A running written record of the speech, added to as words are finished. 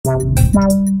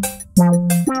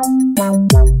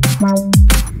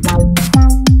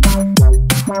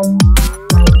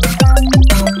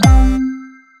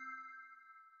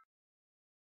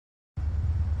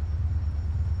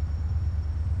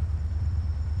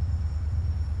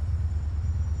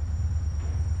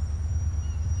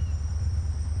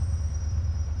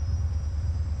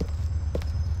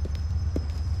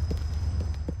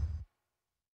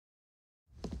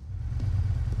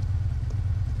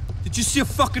Did you see a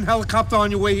fucking helicopter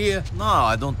on your way here? No,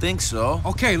 I don't think so.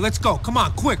 Okay, let's go. Come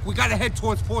on, quick. We gotta head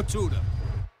towards Port Tudor.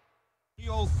 The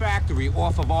old factory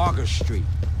off of August Street.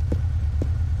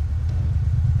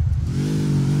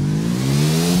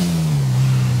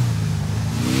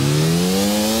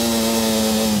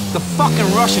 The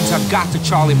fucking Russians have got to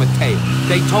Charlie Mateo.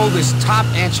 They told this top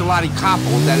enchilada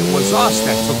capo that it was us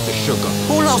that took the sugar.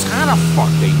 Who knows how the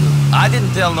fuck they knew? I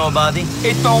didn't tell nobody.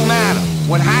 It don't matter.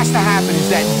 What has to happen is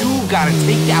that you gotta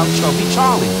take out Chubby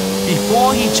Charlie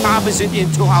before he choppers it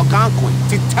into Algonquin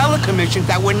to tell the commission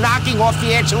that we're knocking off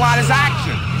the enchiladas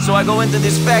action. So I go into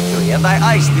this factory and I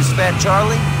ice this fat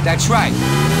Charlie? That's right.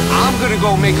 I'm gonna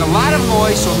go make a lot of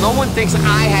noise so no one thinks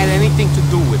I had anything to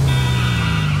do with it.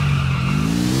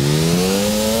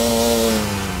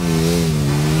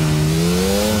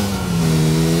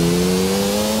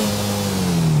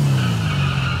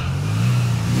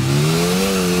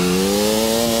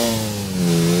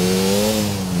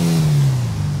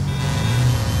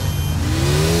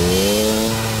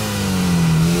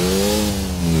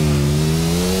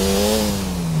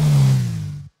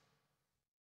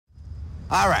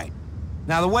 All right.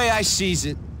 Now, the way I sees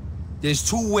it, there's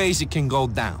two ways it can go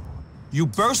down. You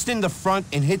burst in the front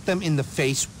and hit them in the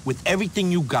face with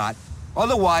everything you got.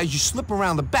 Otherwise, you slip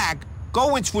around the back,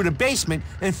 go in through the basement,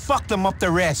 and fuck them up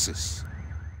their asses.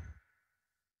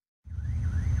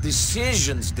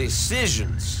 Decisions.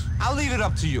 I'll leave it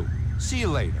up to you. See you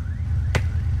later.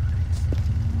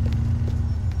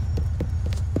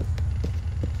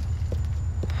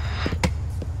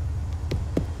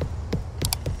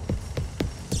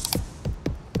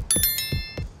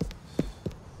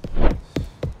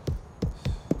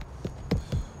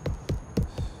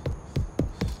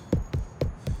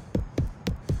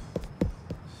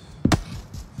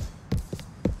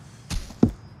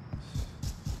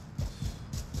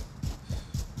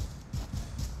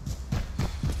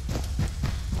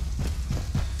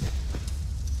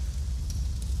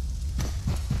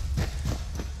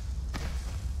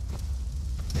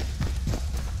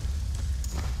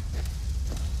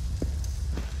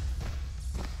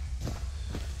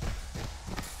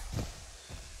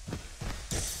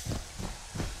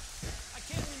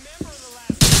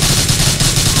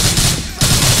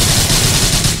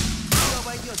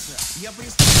 Я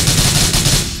представляю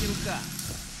щенка.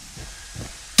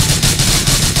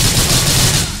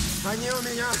 Они у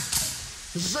меня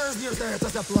жизнью за это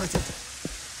заплатят.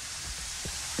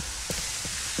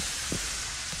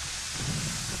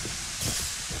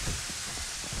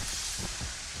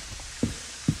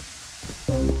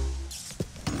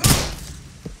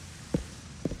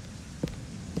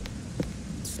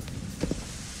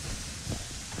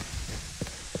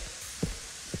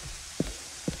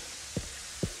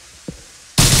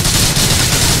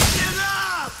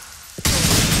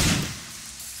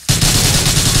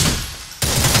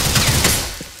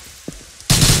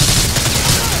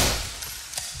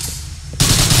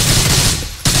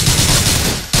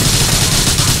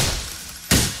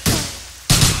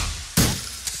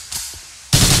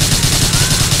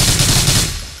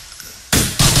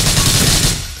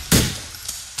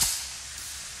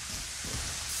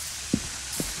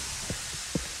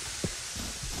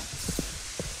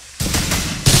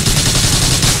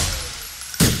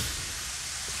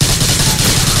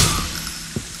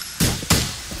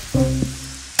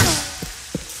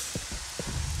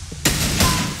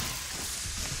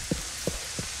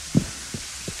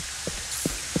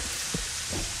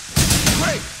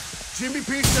 Jimmy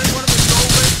P said one of his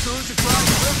no-win soon to try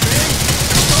to flip me.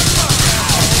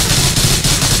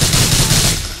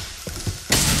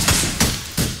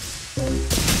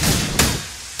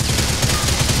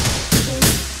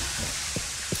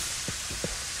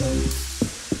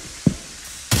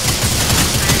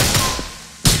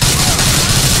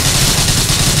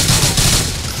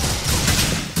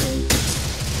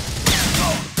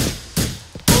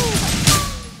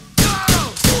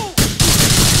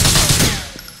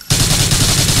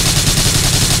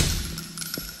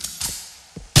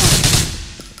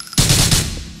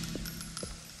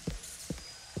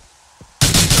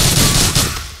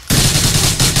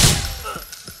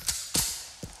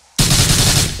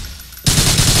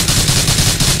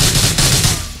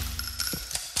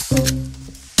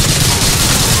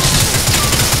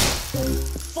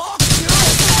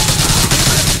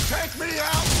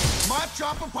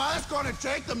 chopper pilot's gonna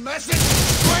take the message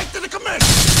straight to the commission.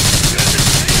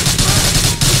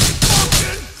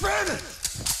 Fucking finish!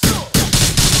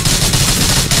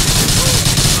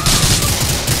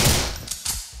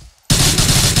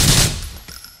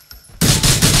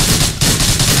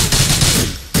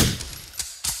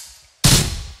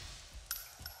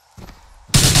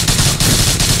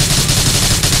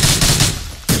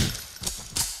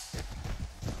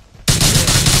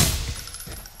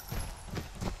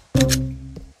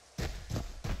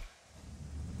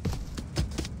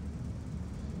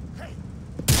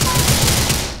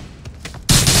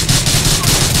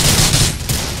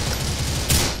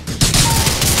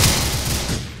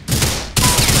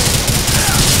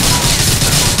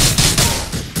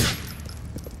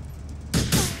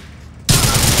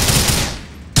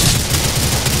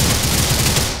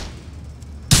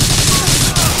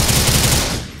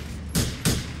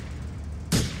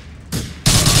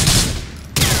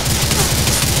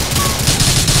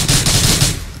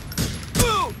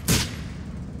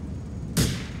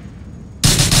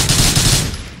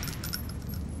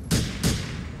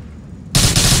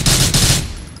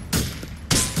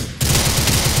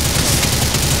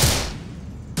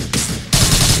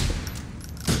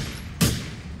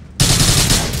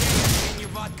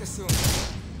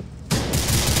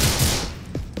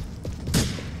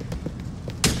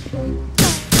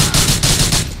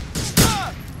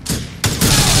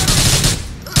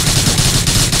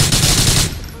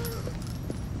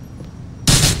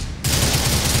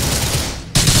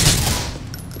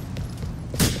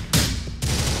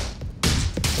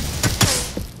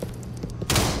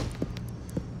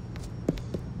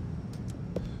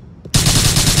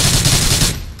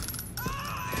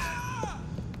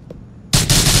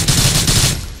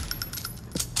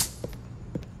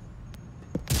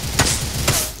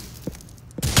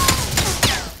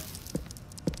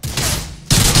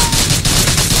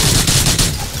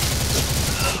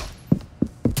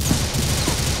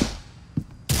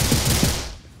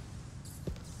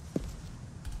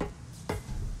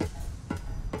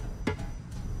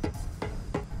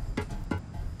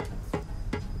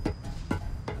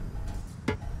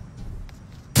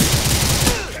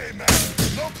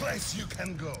 You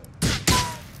can go.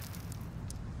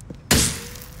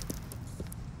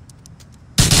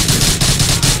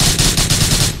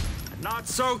 Not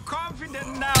so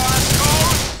confident now,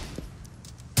 asshole!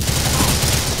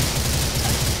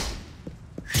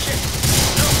 Shit!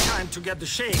 No time to get the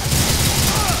shake.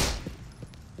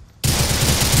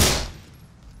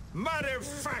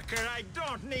 Motherfucker, I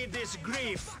don't need this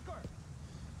grief!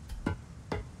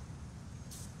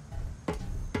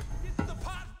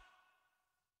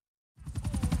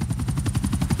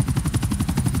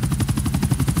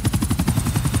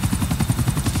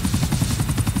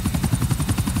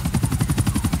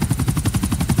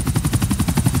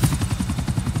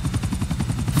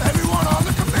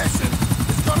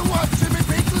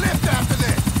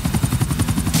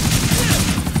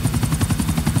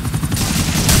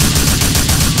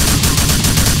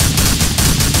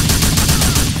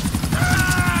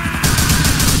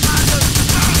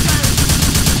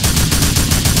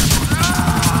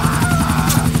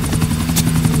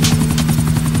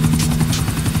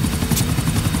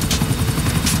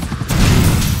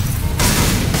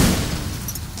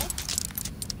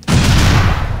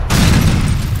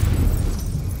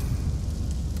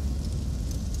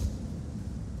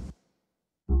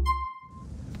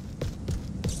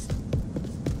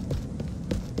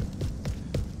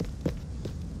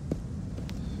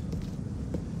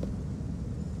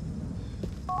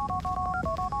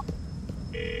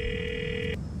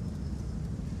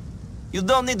 You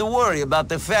don't need to worry about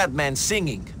the fat man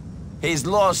singing. He's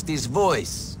lost his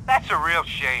voice. That's a real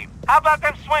shame. How about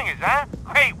them swingers, huh?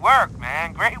 Great work,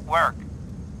 man. Great work.